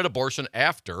would permit abortion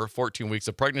after 14 weeks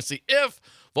of pregnancy if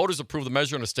voters approve the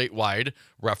measure in a statewide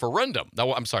referendum.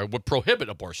 Would prohibit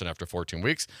abortion after 14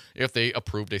 weeks if they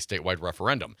approved a statewide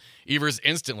referendum. Evers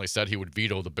instantly said he would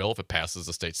veto the bill if it passes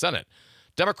the state Senate.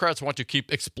 Democrats want to keep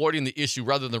exploiting the issue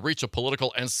rather than reach a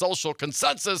political and social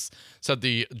consensus, said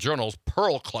the Journal's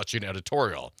pearl-clutching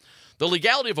editorial. The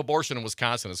legality of abortion in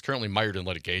Wisconsin is currently mired in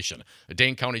litigation. A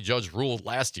Dane County judge ruled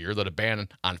last year that a ban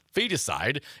on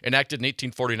feticide, enacted in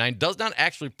 1849, does not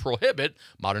actually prohibit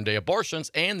modern-day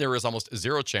abortions, and there is almost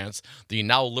zero chance the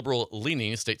now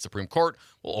liberal-leaning state Supreme Court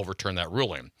will overturn that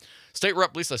ruling. State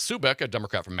Rep Lisa Subeck, a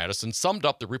Democrat from Madison, summed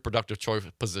up the reproductive choice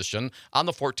position on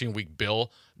the 14-week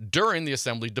bill during the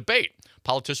Assembly debate.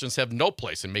 Politicians have no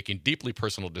place in making deeply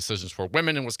personal decisions for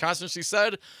women in Wisconsin, she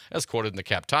said, as quoted in the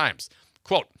Cap Times.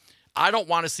 Quote, "I don't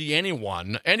want to see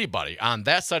anybody on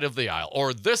that side of the aisle,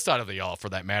 or this side of the aisle for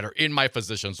that matter, in my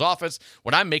physician's office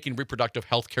when I'm making reproductive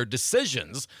health care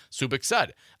decisions," Subeck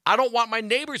said. "I don't want my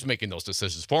neighbors making those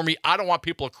decisions for me. I don't want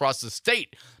people across the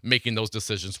state making those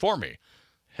decisions for me."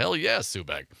 Hell yes,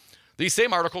 Subeck. The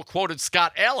same article quoted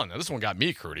Scott Allen. Now, this one got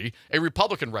me, Crudy, a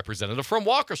Republican representative from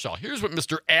Waukesha. Here's what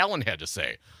Mr. Allen had to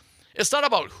say. "It's not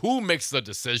about who makes the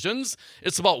decisions.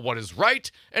 It's about what is right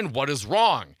and what is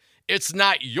wrong. It's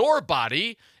not your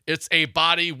body. It's a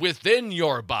body within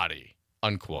your body,"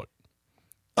 unquote.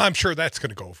 I'm sure that's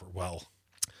going to go over well.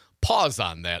 Pause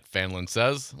on that, Fanlin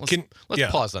says.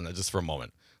 Let's pause on that just for a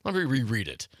moment. Let me reread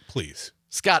it. Please.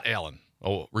 Scott Allen,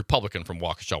 a Republican from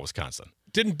Waukesha, Wisconsin.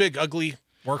 Didn't Big Ugly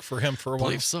work for him for a while? I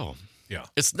believe so. Yeah.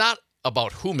 "It's not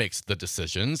about who makes the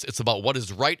decisions. It's about what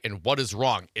is right and what is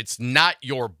wrong. It's not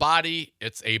your body.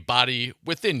 It's a body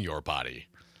within your body."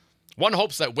 One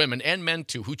hopes that women and men,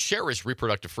 too, who cherish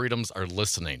reproductive freedoms are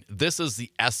listening. This is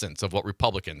the essence of what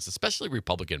Republicans, especially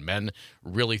Republican men,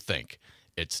 really think.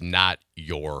 It's not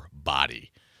your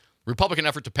body. Republican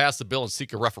effort to pass the bill and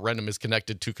seek a referendum is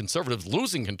connected to conservatives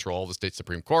losing control of the state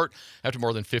Supreme Court after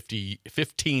more than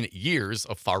 15 years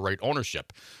of far-right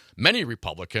ownership. Many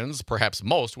Republicans, perhaps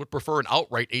most, would prefer an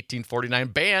outright 1849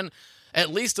 ban,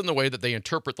 at least in the way that they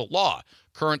interpret the law.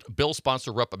 Current bill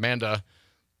sponsor Rep. Amanda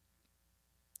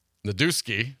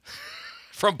Nadusky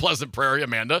from Pleasant Prairie,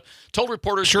 Amanda, told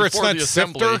reporters before the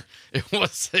Assembly Sifter? it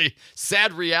was a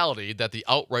sad reality that the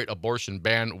outright abortion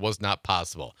ban was not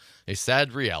possible. A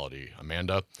sad reality,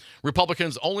 Amanda.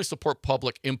 Republicans only support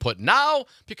public input now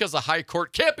because the high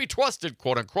court can't be trusted,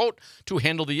 quote unquote, to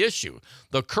handle the issue.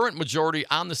 The current majority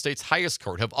on the state's highest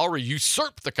court have already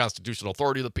usurped the constitutional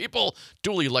authority of the people,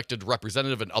 duly elected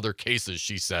representative in other cases,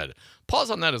 she said. pause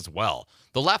on that as well.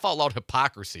 The laugh-out-loud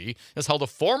hypocrisy is how the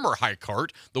former High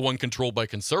Court, the one controlled by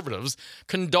conservatives,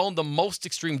 condoned the most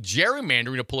extreme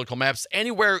gerrymandering of political maps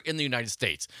anywhere in the United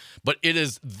States. But it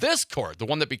is this court, the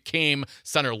one that became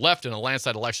center-left in a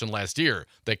landslide election last year,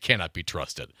 that cannot be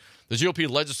trusted. The GOP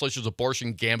legislature's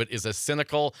abortion gambit is as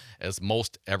cynical as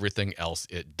most everything else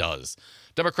it does.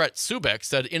 Democrat Subek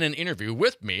said in an interview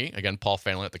with me, again, Paul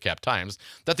Fanlon at the Cap Times,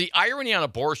 that the irony on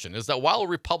abortion is that while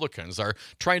Republicans are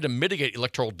trying to mitigate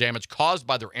electoral damage caused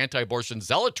by their anti-abortion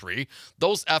zealotry,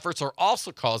 those efforts are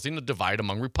also causing a divide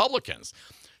among Republicans.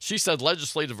 She said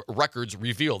legislative records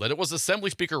reveal that it was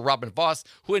Assembly Speaker Robin Vos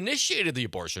who initiated the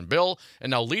abortion bill, and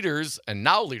now leaders,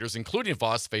 including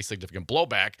Vos, face significant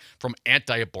blowback from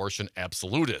anti-abortion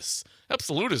absolutists.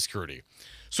 Absolutists, Curdy.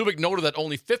 Subik noted that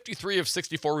only 53 of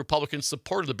 64 Republicans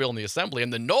supported the bill in the Assembly,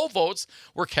 and the no votes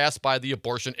were cast by the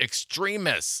abortion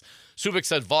extremists. Subik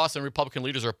said Vos and Republican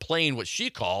leaders are playing what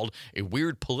she called a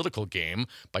weird political game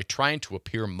by trying to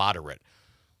appear moderate.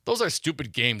 Those are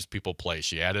stupid games people play,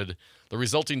 she added. The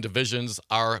resulting divisions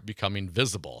are becoming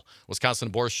visible. Wisconsin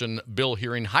abortion bill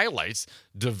hearing highlights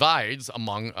divides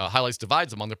among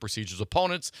the procedure's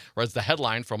opponents, reads the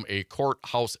headline from a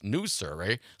courthouse news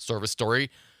service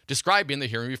story describing the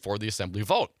hearing before the Assembly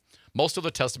vote. Most of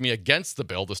the testimony against the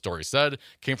bill, the story said,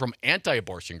 came from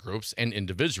anti-abortion groups and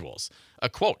individuals. A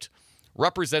quote,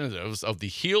 representatives of the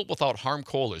Heal Without Harm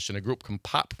Coalition, a group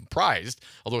comprised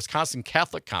of the Wisconsin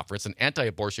Catholic Conference and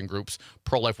anti-abortion groups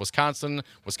Pro-Life Wisconsin,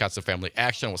 Wisconsin Family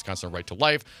Action, Wisconsin Right to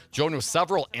Life, joined with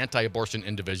several anti-abortion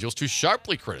individuals to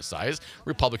sharply criticize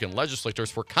Republican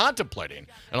legislators for contemplating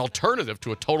an alternative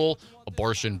to a total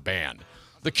abortion ban.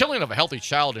 The killing of a healthy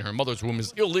child in her mother's womb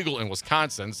is illegal in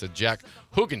Wisconsin, said Jack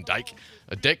Hugendijk,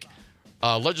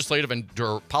 legislative and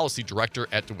policy director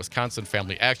at the Wisconsin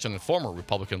Family Action and former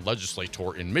Republican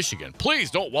legislator in Michigan.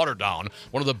 Please don't water down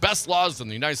one of the best laws in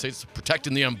the United States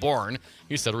protecting the unborn,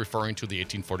 he said, referring to the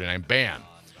 1849 ban.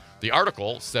 The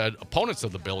article said opponents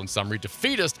of the bill, in summary,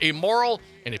 defeatist, amoral,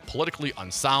 and a politically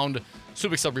unsound.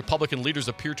 Subik said Republican leaders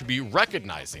appear to be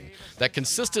recognizing that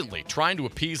consistently trying to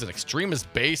appease an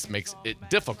extremist base makes it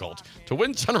difficult to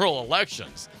win general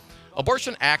elections.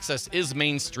 Abortion access is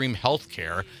mainstream health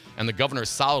care, and the governor is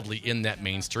solidly in that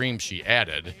mainstream, she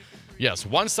added. Yes,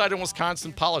 one side in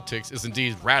Wisconsin politics is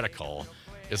indeed radical.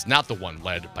 It's not the one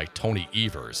led by Tony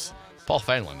Evers. Paul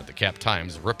Fanlon at the Cap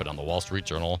Times, rip it on the Wall Street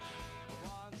Journal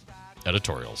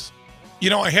editorials. You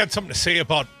know, I had something to say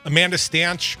about Amanda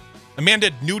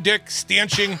Newdick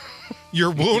stanching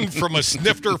your wound from a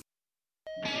snifter.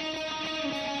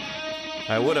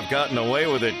 I would have gotten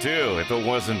away with it, too, if it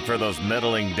wasn't for those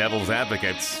meddling devil's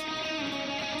advocates.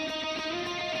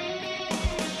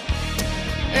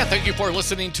 And thank you for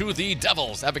listening to the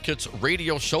Devil's Advocates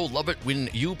radio show. Love it when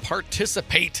you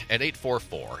participate at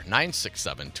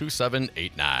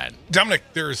 844-967-2789. Dominic,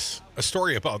 there's a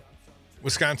story about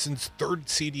Wisconsin's third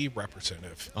CD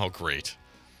representative. Oh, great.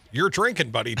 You're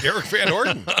drinking, buddy. Derek Van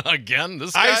Orden. Again,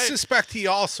 this guy? I suspect he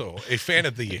also a fan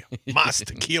of the Mas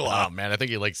Tequila. Oh, man, I think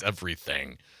he likes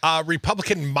everything.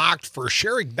 Republican mocked for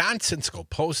sharing nonsensical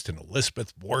post in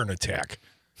Elizabeth Warren attack.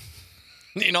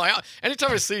 You know,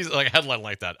 anytime I see like a headline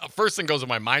like that, first thing goes in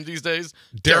my mind these days,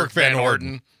 Derek Van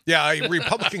Orden. Yeah, a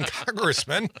Republican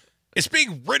congressman is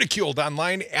being ridiculed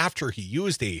online after he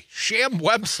used a sham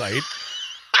website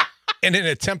in an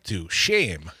attempt to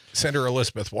shame Senator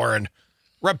Elizabeth Warren.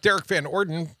 Rep. Derek Van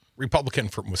Orden, Republican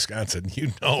from Wisconsin,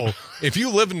 you know, if you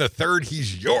live in the third,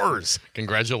 he's yours.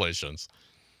 Congratulations.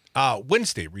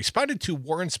 Wednesday responded to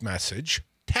Warren's message,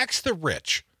 Tax the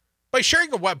Rich, by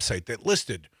sharing a website that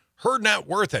listed her net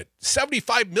worth at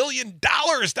 $75 million,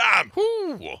 Dom.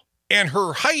 Ooh. And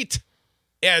her height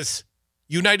as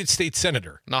United States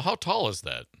Senator. Now, how tall is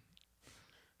that?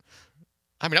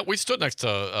 I mean, we stood next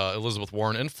to Elizabeth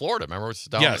Warren in Florida. Remember?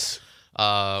 Down yes.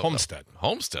 Homestead,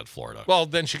 Florida. Well,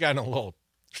 then she got in a little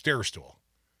stair stool.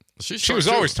 She was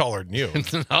always taller than you.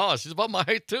 No, she's about my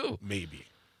height, too. Maybe.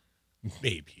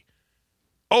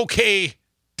 Okay,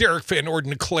 Derek Van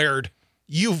Orden declared,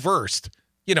 you versed.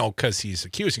 You know, because he's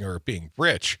accusing her of being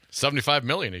rich. $75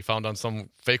 million he found on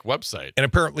some fake website. And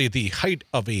apparently the height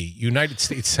of a United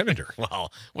States senator.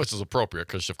 Well, which is appropriate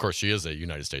because, of course, she is a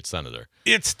United States senator.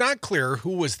 It's not clear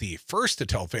who was the first to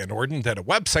tell Van Orden that a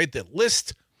website that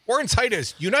lists Warren's height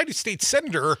as United States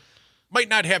senator might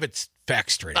not have its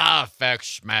facts straight.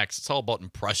 Facts, schmacks. It's all about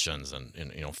impressions and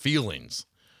feelings.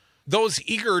 Those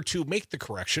eager to make the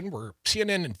correction were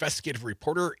CNN investigative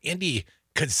reporter Andy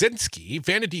Kaczynski,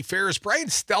 Vanity Fair's Brian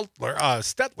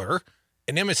Stetler,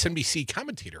 and MSNBC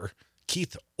commentator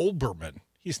Keith Olbermann.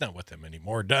 He's not with them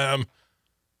anymore.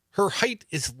 Her height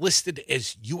is listed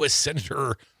as U.S.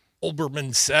 Senator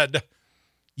Olbermann said,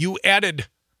 "You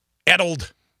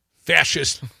addled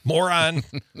fascist moron."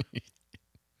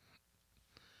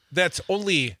 That's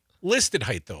only listed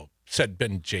height, though, said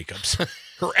Ben Jacobs.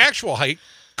 Her actual height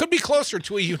could be closer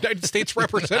to a United States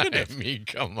representative. I mean,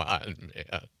 come on,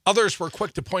 man. Others were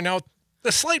quick to point out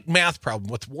the slight math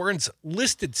problem with Warren's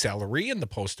listed salary in the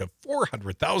post of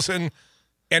 $400,000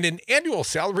 and an annual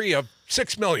salary of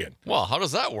 $6 million. Well, how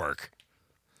does that work?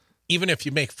 Even if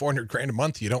you make $400,000 a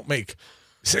month, you don't make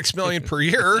 $6 million per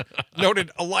year, noted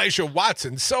Elijah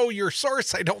Watson. So your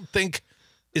source, I don't think,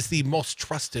 is the most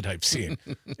trusted I've seen.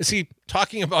 Is he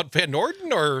talking about Van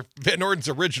Orden or Van Orden's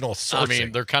original sourcing? I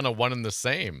mean, they're kind of one and the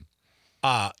same.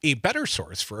 A better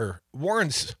source for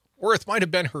Warren's worth might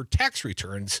have been her tax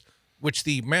returns, which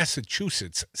the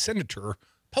Massachusetts senator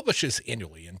publishes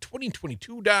annually. In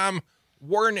 2022, Dom,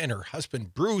 Warren and her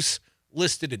husband, Bruce,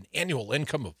 listed an annual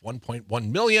income of $1.1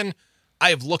 million. I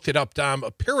have looked it up, Dom.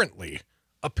 Apparently,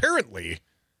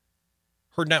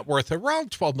 her net worth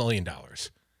around $12 million.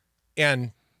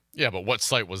 And yeah, but what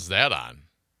site was that on?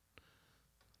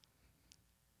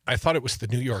 I thought it was the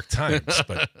New York Times,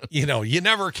 but you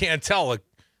never can tell. It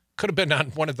could have been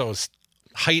on one of those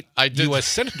U.S.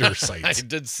 Senator sites. I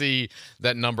did see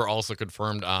that number also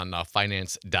confirmed on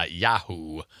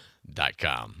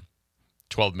finance.yahoo.com.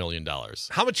 $12 million.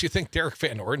 How much do you think Derek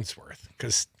Van Orden's worth?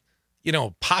 Because,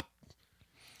 and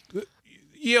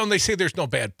they say there's no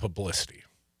bad publicity.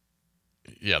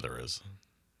 Yeah, there is.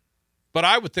 But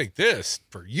I would think this,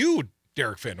 for you,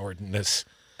 Derek Van Orden, this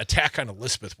attack on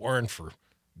Elizabeth Warren for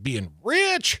being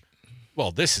rich,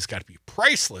 well, this has got to be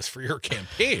priceless for your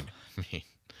campaign. I mean,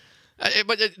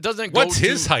 but it doesn't go What's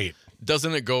his height?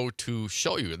 Doesn't it go to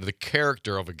show you the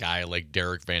character of a guy like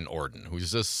Derek Van Orden,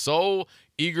 who's just so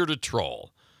eager to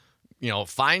troll,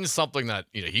 find something that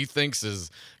he thinks is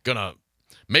going to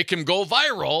make him go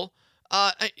viral.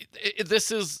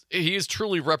 He is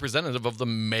truly representative of the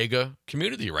mega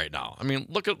community right now. I mean,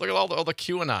 look at all the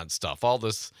QAnon stuff, all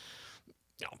this,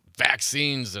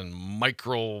 vaccines and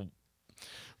microchips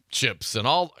and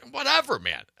all whatever,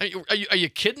 man. Are you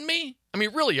kidding me? I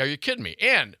mean, really, are you kidding me?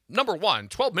 And number one,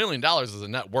 $12 million as a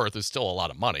net worth is still a lot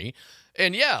of money.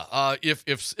 And yeah,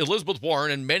 if Elizabeth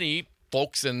Warren and many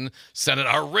folks in Senate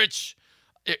are rich,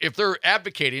 if they're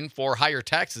advocating for higher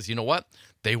taxes, you know what?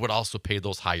 They would also pay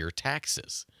those higher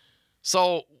taxes.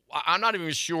 So I'm not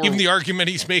even sure. Even the argument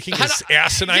he's making is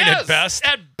asinine at best.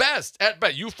 At best.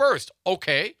 You first.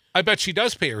 Okay. I bet she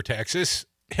does pay her taxes,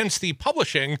 hence the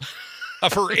publishing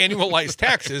of her annualized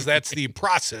taxes. That's the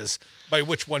process by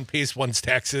which one pays one's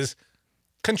taxes.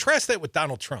 Contrast that with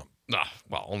Donald Trump.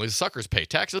 Well, only the suckers pay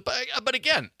taxes. But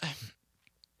again,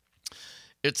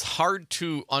 it's hard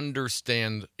to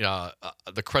understand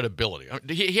the credibility.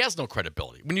 He has no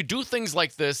credibility. When you do things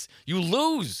like this, you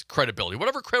lose credibility.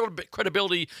 Whatever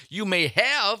credibility you may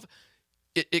have,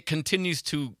 it continues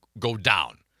to go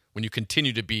down when you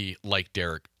continue to be like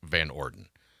Derek Van Orden.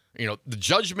 The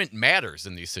judgment matters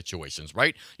in these situations,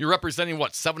 right? You're representing,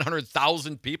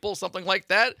 700,000 people, something like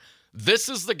that? This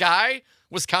is the guy,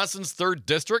 Wisconsin's 3rd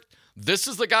district. This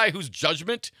is the guy whose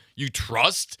judgment you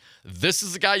trust. This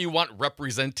is the guy you want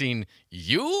representing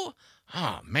you?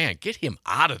 Oh, man, get him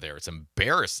out of there. It's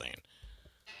embarrassing.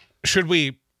 Should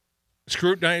we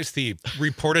scrutinize the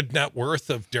reported net worth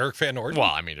of Derek Van Orden?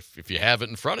 Well, I mean, if you have it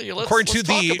in front of you, let's talk about it.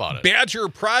 According to the Badger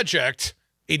Project,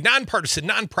 a nonpartisan,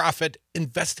 nonprofit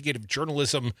investigative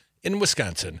journalism in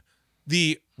Wisconsin,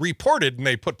 the reported, and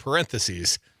they put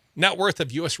parentheses, net worth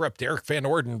of U.S. Rep. Derek Van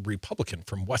Orden, Republican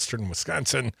from Western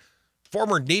Wisconsin.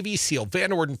 Former Navy SEAL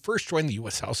Van Orden first joined the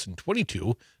U.S. House in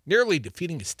 22, narrowly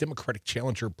defeating his Democratic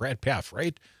challenger Brad Pfaff,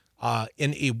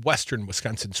 in a Western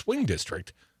Wisconsin swing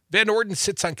district. Van Orden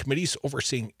sits on committees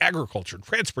overseeing agriculture,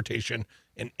 transportation,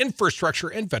 and infrastructure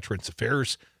and veterans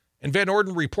affairs. And Van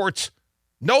Orden reports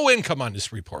no income on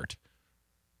his report.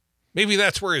 Maybe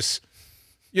that's where his,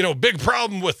 big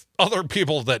problem with other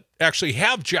people that actually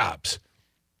have jobs.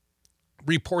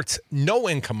 Reports no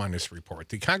income on his report.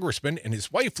 The congressman and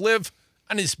his wife live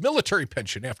on his military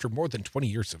pension after more than 20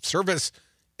 years of service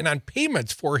and on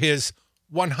payments for his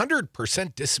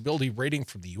 100% disability rating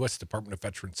from the U.S. Department of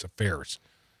Veterans Affairs.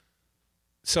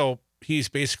 So he's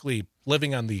basically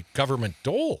living on the government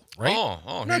dole, right?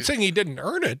 I'm not saying he didn't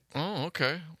earn it. Oh,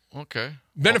 okay.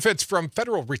 Benefits from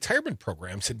federal retirement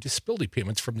programs and disability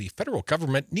payments from the federal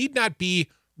government need not be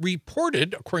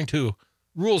reported according to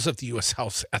rules of the U.S.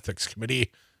 House Ethics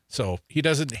Committee. So he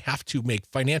doesn't have to make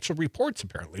financial reports,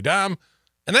 apparently, Dom.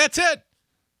 And that's it.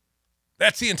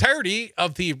 That's the entirety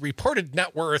of the reported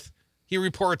net worth. He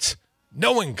reports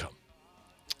no income.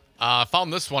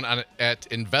 Found this one at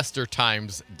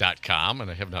investortimes.com,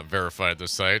 and I have not verified the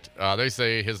site. They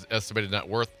say his estimated net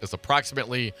worth is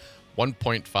approximately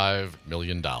 $1.5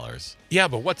 million. Yeah,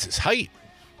 but what's his height?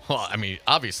 Well, I mean,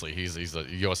 obviously he's a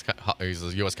U.S.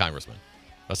 congressman.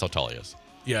 That's how tall he is.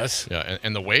 Yes. Yeah,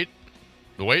 and the weight?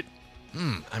 I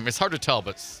mean, it's hard to tell,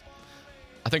 but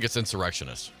I think it's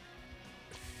insurrectionist.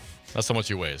 That's how much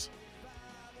he weighs.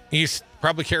 He's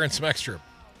probably carrying some extra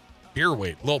beer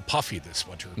weight. A little puffy this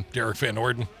winter, Derek Van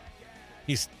Orden.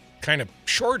 He's kind of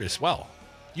short as well.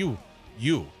 You,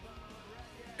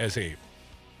 as a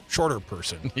shorter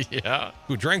person yeah,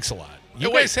 who drinks a lot. You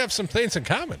guys have some things in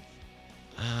common.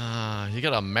 You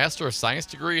got a Master of Science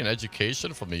degree in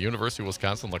education from the University of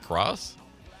Wisconsin La Crosse?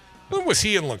 When was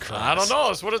he in La Crosse? I don't know.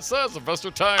 That's what it says.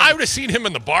 Investor Times. I would have seen him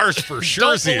in the bars for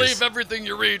sure. Don't believe everything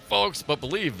you read, folks, but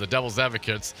believe the Devil's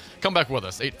Advocates. Come back with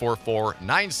us.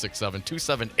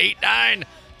 844-967-2789.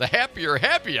 The Happier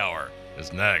Happy Hour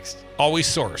is next. Always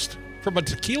sourced from a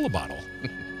tequila bottle.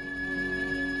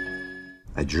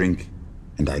 I drink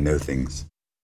and I know things.